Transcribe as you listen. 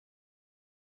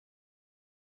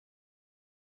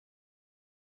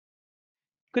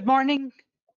Good morning,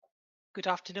 good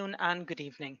afternoon, and good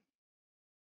evening.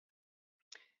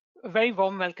 A very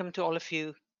warm welcome to all of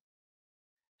you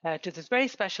to this very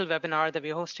special webinar that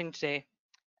we're hosting today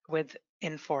with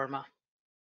Informa.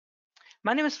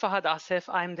 My name is Fahd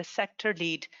Asif. I'm the sector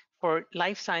lead for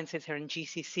life sciences here in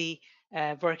GCC,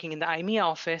 working in the IMEA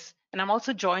office. And I'm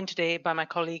also joined today by my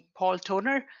colleague Paul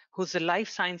Toner, who's the life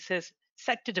sciences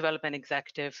sector development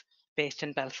executive based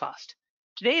in Belfast.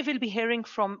 Today, we'll be hearing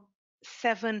from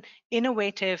 7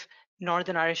 innovative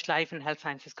Northern Irish life and health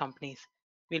sciences companies.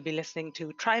 We'll be listening to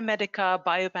TriMedica,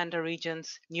 Biopanda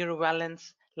Regions,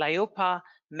 Neurovalence, Liopa,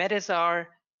 Medazar,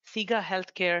 SIGA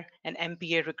Healthcare, and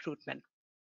MPA Recruitment.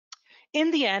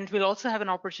 In the end, we'll also have an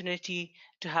opportunity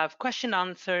to have question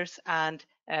answers and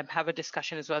have a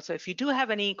discussion as well. So if you do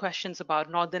have any questions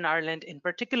about Northern Ireland in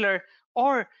particular,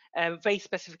 or very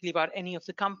specifically about any of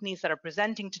the companies that are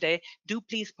presenting today, do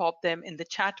please pop them in the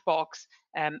chat box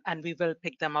and we will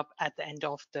pick them up at the end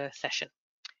of the session.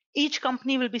 Each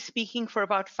company will be speaking for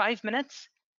about 5 minutes.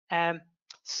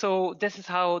 So this is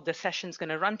how the session is going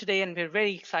to run today, and we're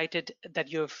very excited that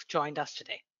you've joined us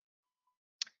today.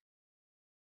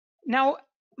 Now,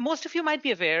 most of you might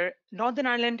be aware, Northern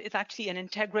Ireland is actually an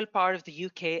integral part of the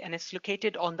UK and it's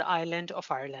located on the island of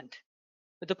Ireland.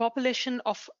 With a population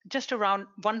of just around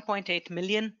 1.8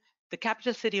 million, the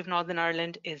capital city of Northern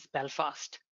Ireland is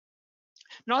Belfast.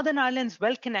 Northern Ireland is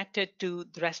well connected to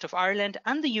the rest of Ireland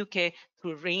and the UK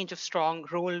through a range of strong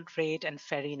road, rail and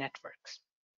ferry networks.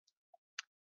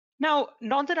 Now,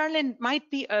 Northern Ireland might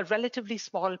be a relatively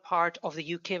small part of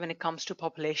the UK when it comes to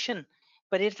population,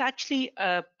 but it's actually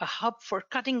a hub for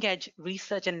cutting edge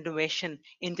research and innovation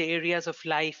in the areas of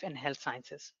life and health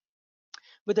sciences.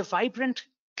 With a vibrant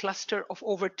cluster of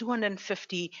over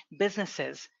 250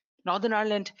 businesses, Northern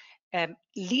Ireland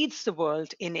leads the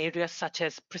world in areas such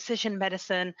as precision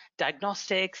medicine,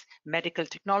 diagnostics, medical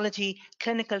technology,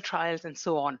 clinical trials, and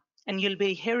so on. And you'll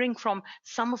be hearing from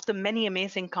some of the many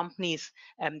amazing companies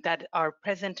that are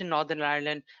present in Northern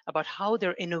Ireland about how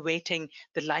they're innovating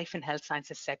the life and health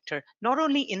sciences sector, not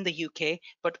only in the UK,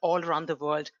 but all around the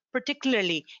world,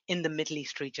 particularly in the Middle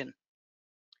East region.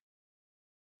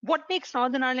 What makes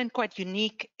Northern Ireland quite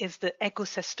unique is the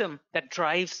ecosystem that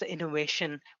drives the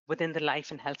innovation within the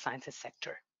life and health sciences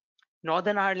sector.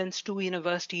 Northern Ireland's 2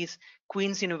 universities,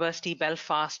 Queen's University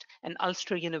Belfast and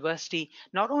Ulster University,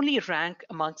 not only rank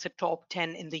amongst the top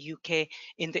 10 in the UK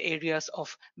in the areas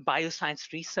of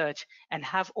bioscience research and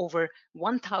have over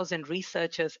 1,000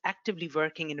 researchers actively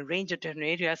working in a range of different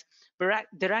areas, but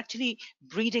they're actually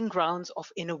breeding grounds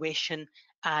of innovation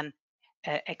and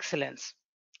excellence.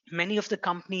 Many of the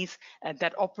companies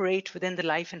that operate within the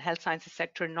life and health sciences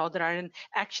sector in Northern Ireland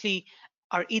actually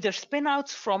are either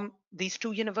spin-outs from these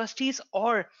 2 universities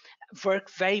or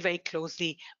work very, very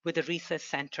closely with the research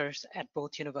centers at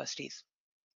both universities.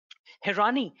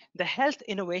 Hirani, the Health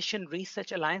Innovation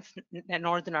Research Alliance in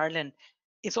Northern Ireland,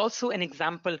 is also an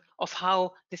example of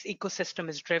how this ecosystem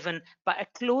is driven by a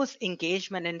close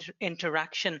engagement and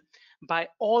interaction by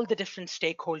all the different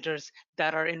stakeholders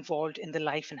that are involved in the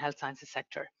life and health sciences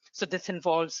sector. So this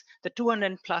involves the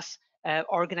 200 plus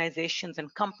organizations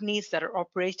and companies that are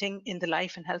operating in the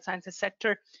life and health sciences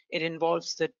sector. It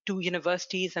involves the 2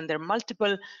 universities and their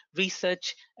multiple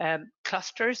research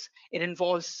clusters. It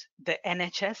involves the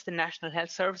NHS, the National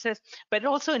Health Services, but it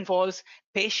also involves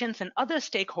patients and other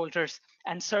stakeholders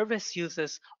and service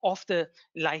users of the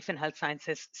life and health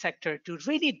sciences sector to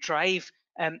really drive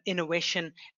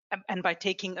innovation, and by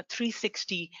taking a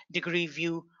 360-degree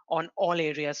view on all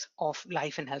areas of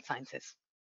life and health sciences.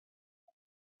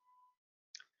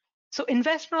 So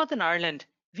Invest Northern Ireland,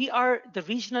 we are the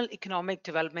Regional Economic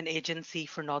Development Agency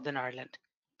for Northern Ireland.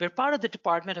 We're part of the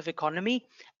Department of Economy,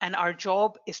 and our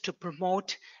job is to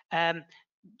promote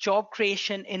job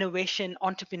creation, innovation,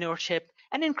 entrepreneurship,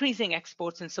 and increasing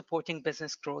exports and supporting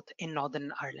business growth in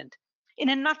Northern Ireland. In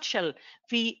a nutshell,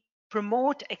 we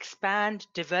promote, expand,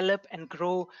 develop, and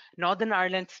grow Northern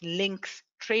Ireland's links,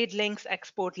 trade links,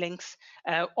 export links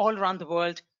all around the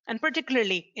world, and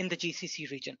particularly in the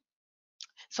GCC region.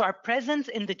 So our presence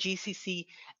in the GCC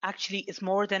actually is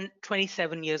more than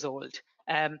 27 years old.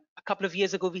 A couple of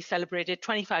years ago, we celebrated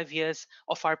 25 years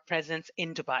of our presence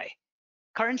in Dubai.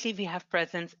 Currently, we have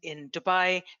presence in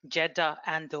Dubai, Jeddah,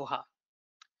 and Doha.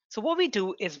 So what we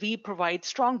do is we provide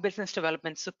strong business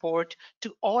development support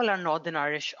to all our Northern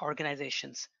Irish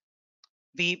organizations.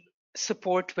 We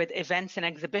support with events and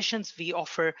exhibitions. We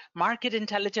offer market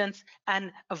intelligence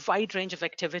and a wide range of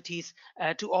activities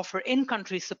to offer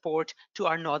in-country support to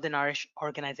our Northern Irish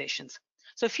organizations.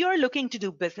 So if you're looking to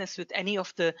do business with any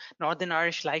of the Northern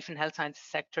Irish life and health sciences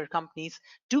sector companies,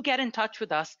 do get in touch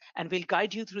with us and we'll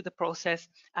guide you through the process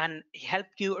and help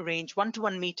you arrange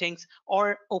one-to-one meetings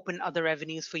or open other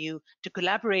avenues for you to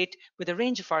collaborate with a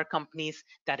range of our companies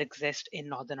that exist in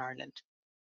Northern Ireland.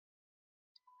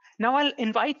 Now I'll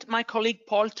invite my colleague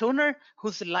Paul Toner,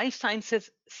 who's the Life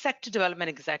Sciences Sector Development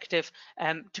Executive,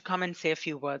 to come and say a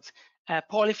few words.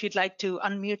 Paul, if you'd like to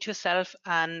unmute yourself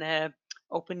and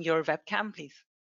open your webcam, please.